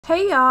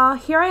Hey y'all,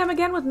 here I am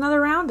again with another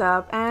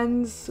roundup,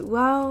 and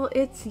well,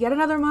 it's yet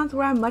another month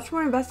where I'm much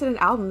more invested in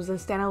albums than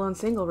standalone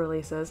single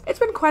releases. It's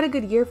been quite a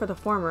good year for the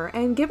former,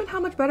 and given how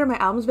much better my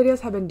albums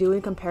videos have been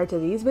doing compared to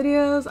these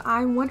videos,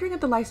 I'm wondering if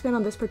the lifespan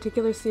on this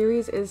particular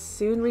series is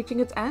soon reaching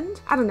its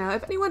end? I don't know,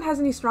 if anyone has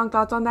any strong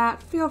thoughts on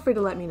that, feel free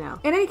to let me know.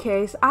 In any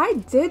case,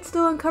 I did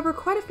still uncover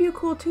quite a few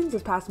cool tunes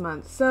this past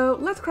month, so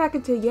let's crack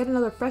into yet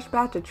another fresh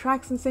batch of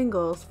tracks and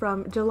singles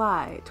from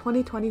July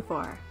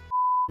 2024.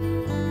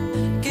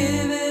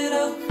 Give it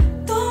up,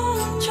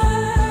 don't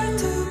try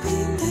to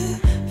be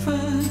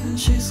different.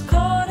 She's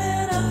caught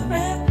in a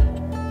wreck,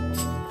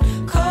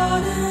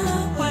 caught in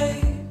a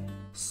wave.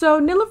 So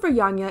Nilüfer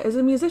Yanya is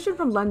a musician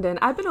from London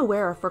I've been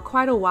aware of for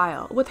quite a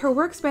while, with her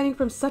work spanning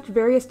from such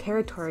various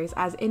territories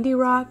as indie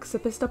rock,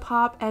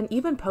 sophistopop, and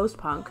even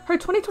post-punk. Her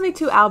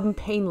 2022 album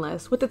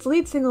Painless, with its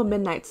lead single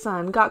Midnight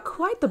Sun, got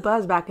quite the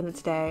buzz back in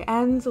its day,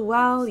 and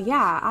well,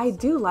 yeah, I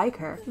do like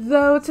her.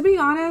 Though, to be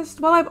honest,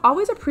 while I've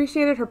always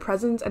appreciated her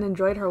presence and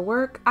enjoyed her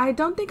work, I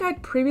don't think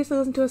I'd previously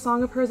listened to a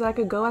song of hers that I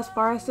could go as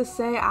far as to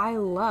say I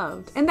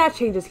loved. And that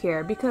changes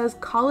here, because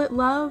Call It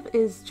Love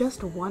is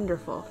just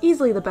wonderful.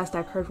 Easily the best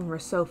I've heard from her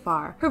so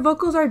far. Her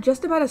vocals are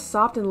just about as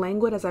soft and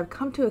languid as I've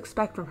come to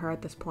expect from her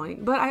at this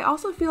point, but I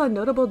also feel a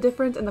notable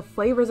difference in the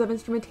flavors of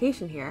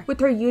instrumentation here, with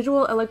her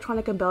usual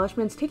electronic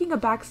embellishments taking a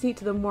backseat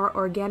to the more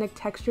organic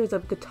textures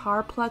of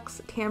guitar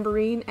plucks,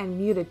 tambourine, and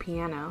muted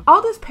piano.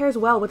 All this pairs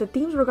well with the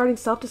themes regarding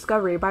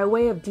self-discovery by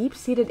way of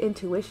deep-seated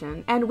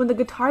intuition, and when the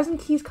guitars and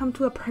keys come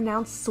to a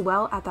pronounced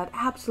swell at that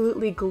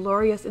absolutely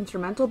glorious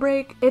instrumental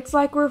break, it's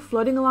like we're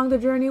floating along the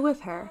journey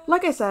with her.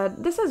 Like I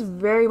said, this has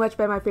very much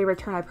been my favorite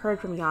turn I've heard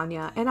from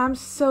Yanya, and I'm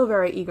so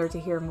very eager to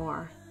hear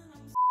more.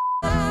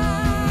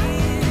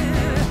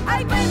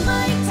 I bite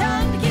my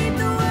tongue to keep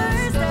the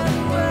worst of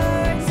the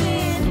words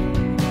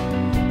in,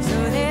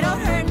 so they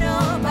don't hurt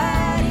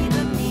nobody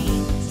but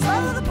me.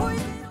 Swallow the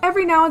poison.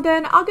 Every now and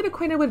then, I'll get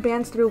acquainted with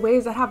bands through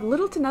ways that have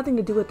little to nothing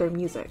to do with their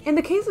music. In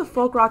the case of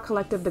folk rock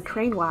collective The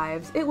Crane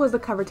Wives, it was the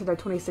cover to their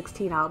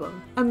 2016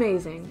 album.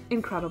 Amazing,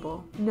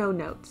 incredible, no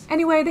notes.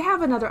 Anyway, they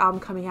have another album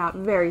coming out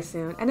very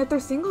soon, and if their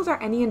singles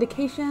are any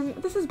indication,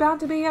 this is bound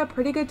to be a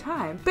pretty good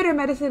time. Bitter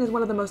Medicine is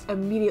one of the most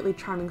immediately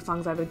charming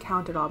songs I've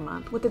encountered all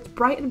month, with its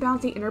bright and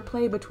bouncy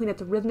interplay between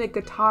its rhythmic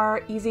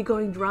guitar,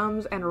 easygoing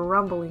drums, and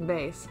rumbling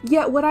bass.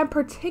 Yet what I'm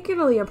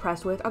particularly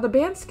impressed with are the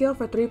band's skill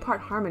for three-part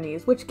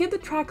harmonies, which give the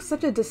track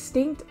such a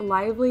distinct,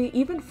 lively,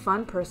 even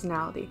fun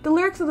personality. The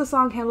lyrics of the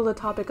song handle the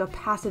topic of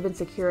passive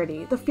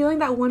insecurity, the feeling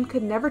that one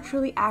could never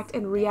truly act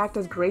and react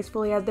as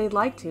gracefully as they'd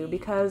like to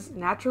because,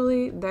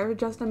 naturally, they're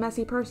just a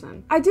messy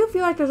person. I do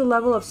feel like there's a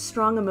level of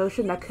strong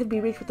emotion that could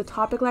be reached with a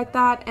topic like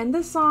that, and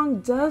this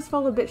song does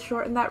fall a bit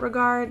short in that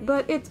regard,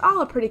 but it's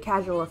all a pretty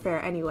casual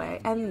affair anyway,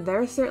 and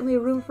there's certainly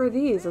room for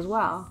these as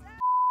well.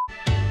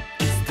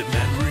 Is the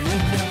memory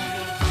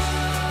enough?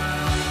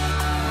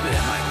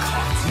 Am I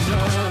caught in a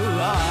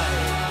lie?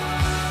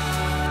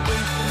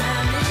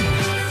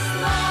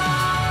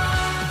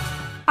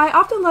 I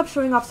often love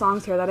showing off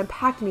songs here that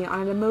impact me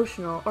on an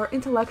emotional or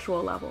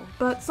intellectual level,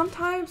 but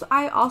sometimes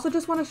I also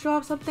just want to show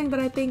off something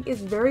that I think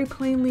is very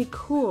plainly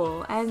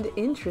cool and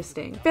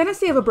interesting.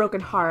 Fantasy of a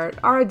Broken Heart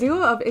are a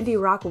duo of indie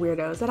rock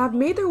weirdos that have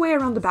made their way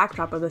around the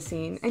backdrop of the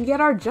scene and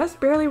yet are just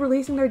barely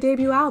releasing their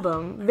debut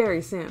album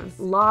very soon.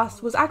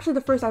 Lost was actually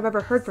the first I've ever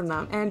heard from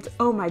them, and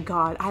oh my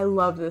god, I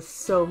love this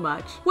so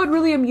much. What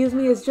really amused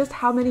me is just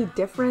how many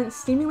different,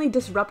 seemingly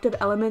disruptive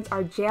elements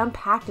are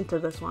jam-packed into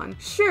this one.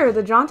 Sure,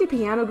 the jaunty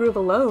piano groove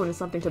alone is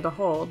something to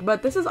behold,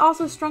 but this is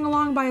also strung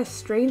along by a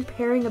strange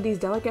pairing of these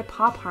delicate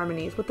pop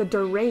harmonies with the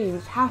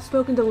deranged,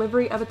 half-spoken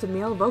delivery of its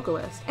male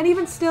vocalist. And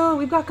even still,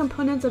 we've got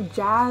components of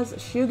jazz,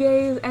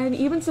 shoegaze, and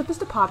even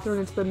sophistopop thrown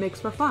into the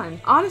mix for fun.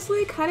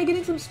 Honestly, kinda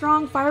getting some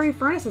strong Fiery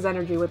Furnaces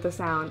energy with the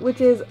sound,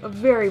 which is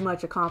very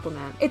much a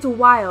compliment. It's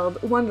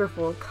wild,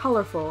 wonderful,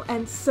 colorful,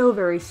 and so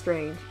very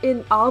strange,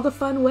 in all the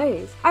fun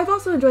ways. I've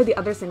also enjoyed the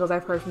other singles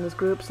I've heard from this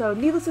group, so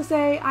needless to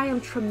say, I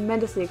am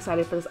tremendously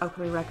excited for this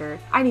upcoming record.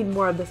 I need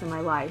more of this in my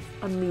life.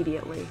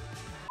 Immediately.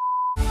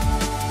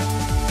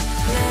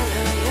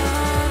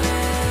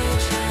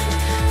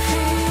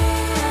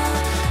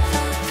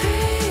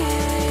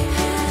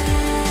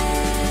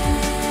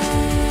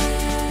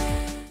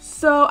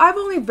 So I've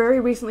only very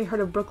recently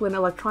heard of Brooklyn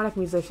electronic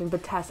musician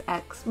Vitesse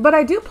X, but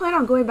I do plan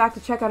on going back to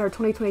check out her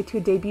 2022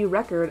 debut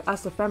record,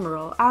 Us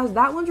Ephemeral, as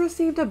that one's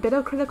received a bit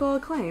of critical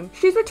acclaim.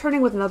 She's returning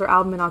with another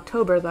album in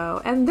October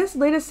though, and this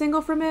latest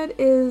single from it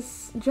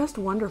is just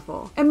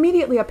wonderful.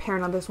 Immediately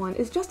apparent on this one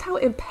is just how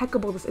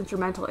impeccable this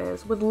instrumental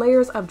is, with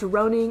layers of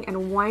droning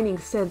and whining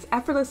synths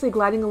effortlessly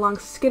gliding along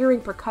skittering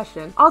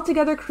percussion,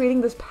 altogether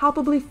creating this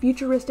palpably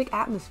futuristic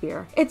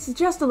atmosphere. It's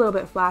just a little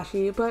bit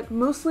flashy, but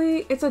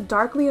mostly it's a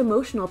darkly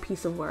emotional piece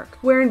of work,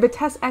 where turn,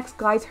 Vitesse X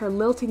glides her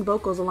lilting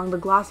vocals along the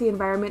glossy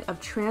environment of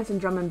trance and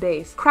drum and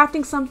bass,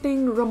 crafting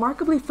something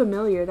remarkably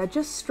familiar that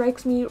just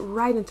strikes me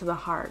right into the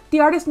heart. The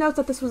artist notes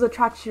that this was a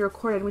track she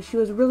recorded when she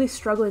was really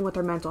struggling with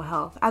her mental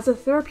health, as a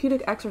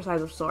therapeutic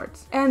exercise of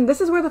sorts. And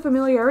this is where the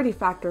familiarity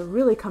factor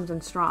really comes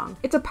in strong.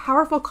 It's a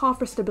powerful call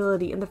for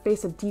stability in the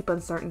face of deep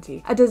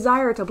uncertainty, a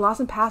desire to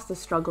blossom past this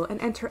struggle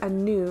and enter a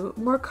new,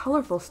 more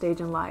colorful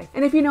stage in life.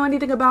 And if you know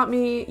anything about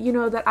me, you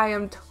know that I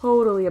am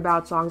totally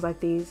about songs like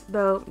these,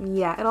 though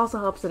yeah, it also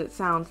helps that it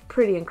sounds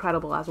pretty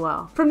incredible as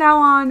well. From now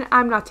on,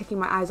 I'm not taking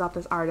my eyes off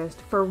this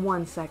artist for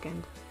 1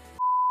 second.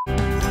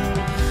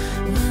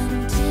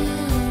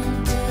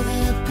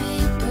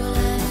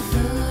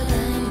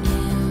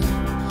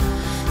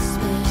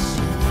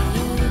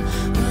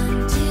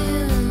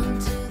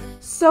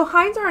 So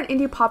Hinds are an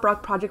indie pop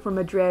rock project from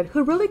Madrid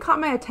who really caught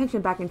my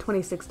attention back in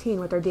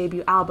 2016 with their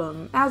debut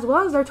album, as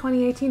well as their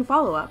 2018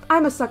 follow-up.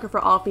 I'm a sucker for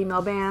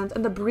all-female bands,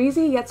 and the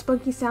breezy yet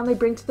spunky sound they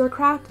bring to their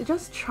craft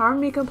just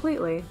charmed me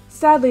completely.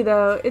 Sadly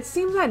though, it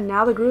seems that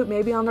now the group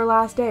may be on their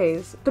last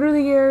days. Through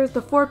the years,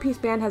 the four-piece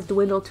band has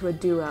dwindled to a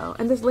duo,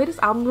 and this latest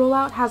album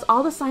rollout has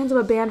all the signs of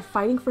a band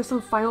fighting for some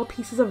final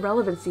pieces of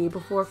relevancy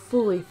before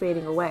fully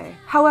fading away.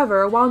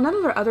 However, while none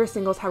of their other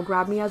singles have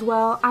grabbed me as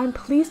well, I'm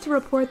pleased to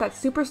report that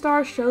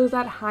Superstar shows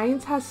that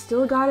Hinds has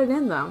still got it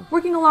in them.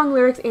 Working along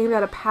lyrics aimed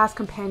at a past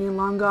companion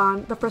long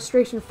gone, the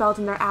frustration felt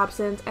in their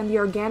absence, and the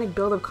organic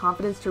build of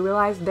confidence to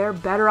realize they're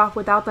better off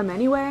without them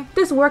anyway,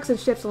 this works and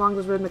shifts along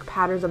those rhythmic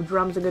patterns of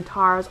drums and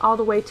guitars all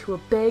the way to a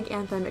big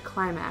anthemic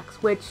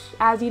climax, which,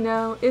 as you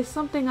know, is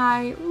something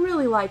I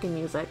really like in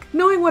music.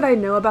 Knowing what I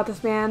know about this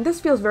band,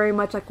 this feels very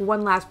much like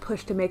one last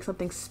push to make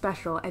something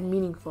special and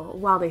meaningful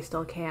while they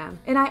still can.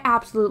 And I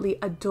absolutely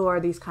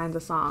adore these kinds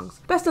of songs.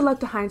 Best of luck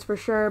to Hinds for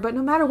sure, but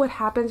no matter what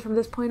happens from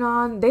this point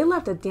on, they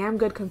left a damn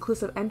good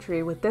conclusive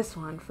entry with this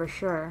one for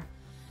sure.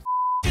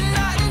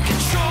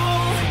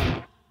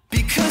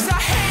 Because I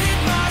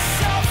hated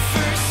myself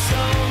for so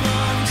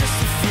long, just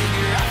to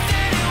figure out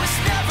that it was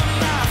never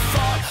my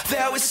fault.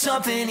 There was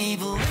something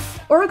evil.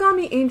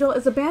 Origami Angel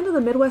is a band of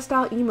the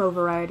Midwest-style emo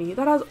variety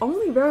that has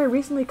only very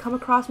recently come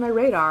across my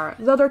radar,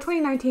 though their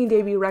 2019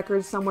 debut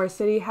record, Somewhere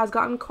City, has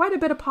gotten quite a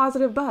bit of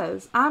positive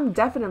buzz. I'm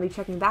definitely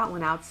checking that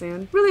one out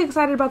soon. Really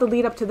excited about the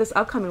lead up to this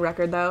upcoming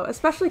record though,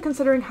 especially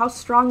considering how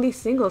strong these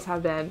singles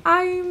have been.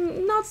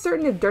 I'm not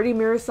certain if Dirty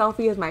Mirror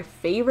Selfie is my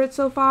favorite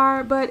so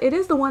far, but it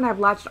is the one I've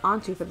latched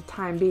onto for the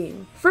time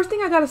being. First thing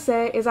I gotta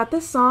say is that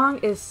this song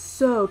is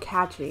so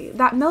catchy.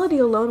 That melody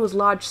alone was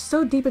lodged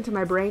so deep into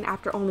my brain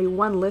after only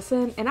one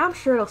listen, and I'm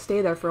sure it'll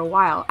stay there for a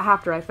while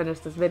after I finish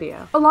this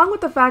video. Along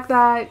with the fact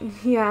that,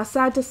 yeah,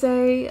 sad to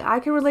say,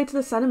 I can relate to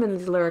the sentiment of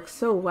these lyrics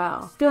so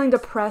well. Feeling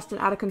depressed and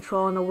out of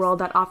control in a world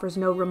that offers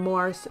no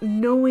remorse,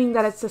 knowing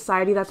that it's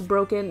society that's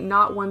broken,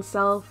 not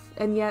oneself,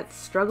 and yet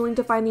struggling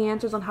to find the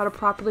answers on how to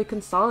properly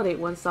consolidate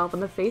oneself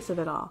in the face of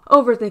it all.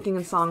 Overthinking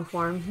in song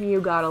form,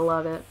 you gotta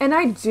love it. And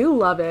I do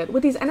love it,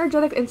 with these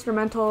energetic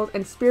instrumentals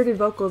and spirited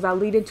vocals that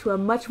lead into a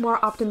much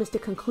more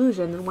optimistic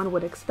conclusion than one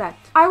would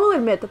expect. I will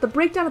admit that the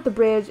breakdown at the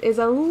bridge is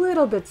a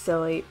little bit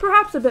silly,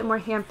 perhaps a bit more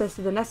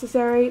ham-fisted than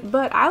necessary,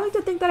 but I like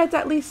to think that it's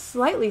at least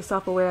slightly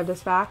self-aware of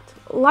this fact.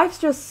 Life's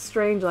just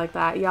strange like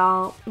that,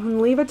 y'all.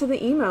 Leave it to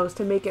the emos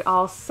to make it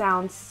all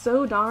sound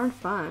so darn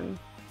fun.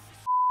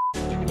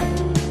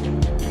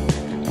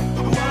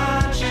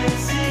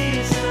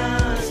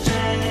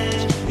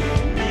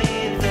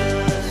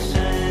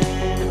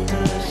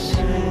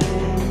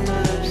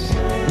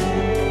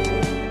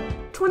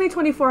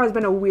 2024 has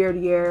been a weird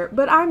year,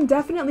 but I'm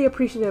definitely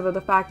appreciative of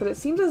the fact that it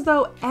seems as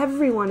though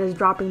everyone is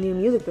dropping new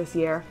music this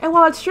year. And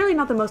while it's surely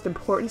not the most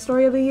important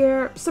story of the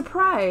year,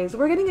 surprise,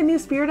 we're getting a new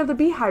Spirit of the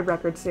Beehive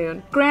record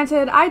soon.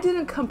 Granted, I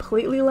didn't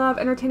completely love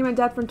Entertainment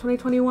Death from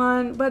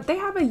 2021, but they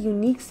have a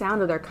unique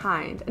sound of their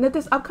kind. And if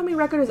this upcoming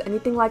record is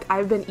anything like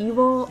I've Been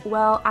Evil,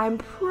 well, I'm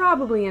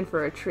probably in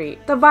for a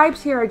treat. The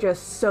vibes here are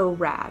just so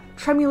rad.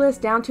 Tremulous,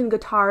 down-tuned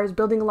guitars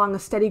building along a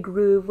steady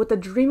groove with the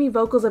dreamy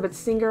vocals of its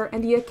singer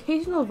and the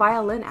occasional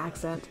violin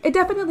accent. It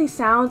definitely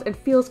sounds and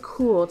feels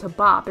cool to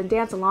bop and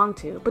dance along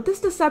to, but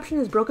this deception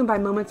is broken by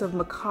moments of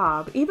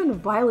macabre, even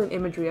violent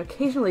imagery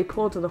occasionally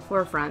pulled to the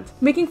forefront,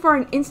 making for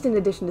an instant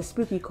addition to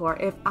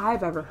spookycore if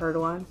I've ever heard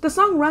one. The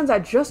song runs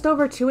at just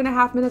over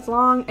 2.5 minutes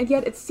long, and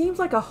yet it seems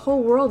like a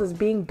whole world is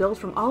being built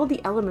from all of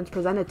the elements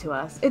presented to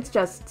us. It's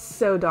just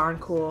so darn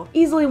cool.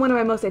 Easily one of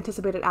my most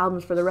anticipated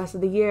albums for the rest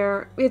of the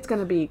year. It's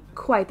gonna be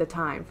quite the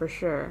time for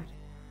sure.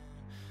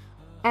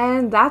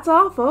 And that's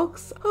all,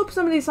 folks. Hope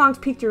some of these songs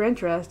piqued your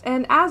interest,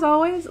 and as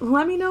always,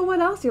 let me know what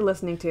else you're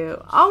listening to.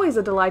 Always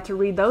a delight to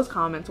read those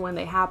comments when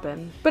they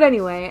happen. But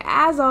anyway,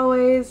 as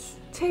always,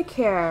 take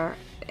care,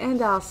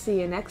 and I'll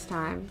see you next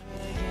time.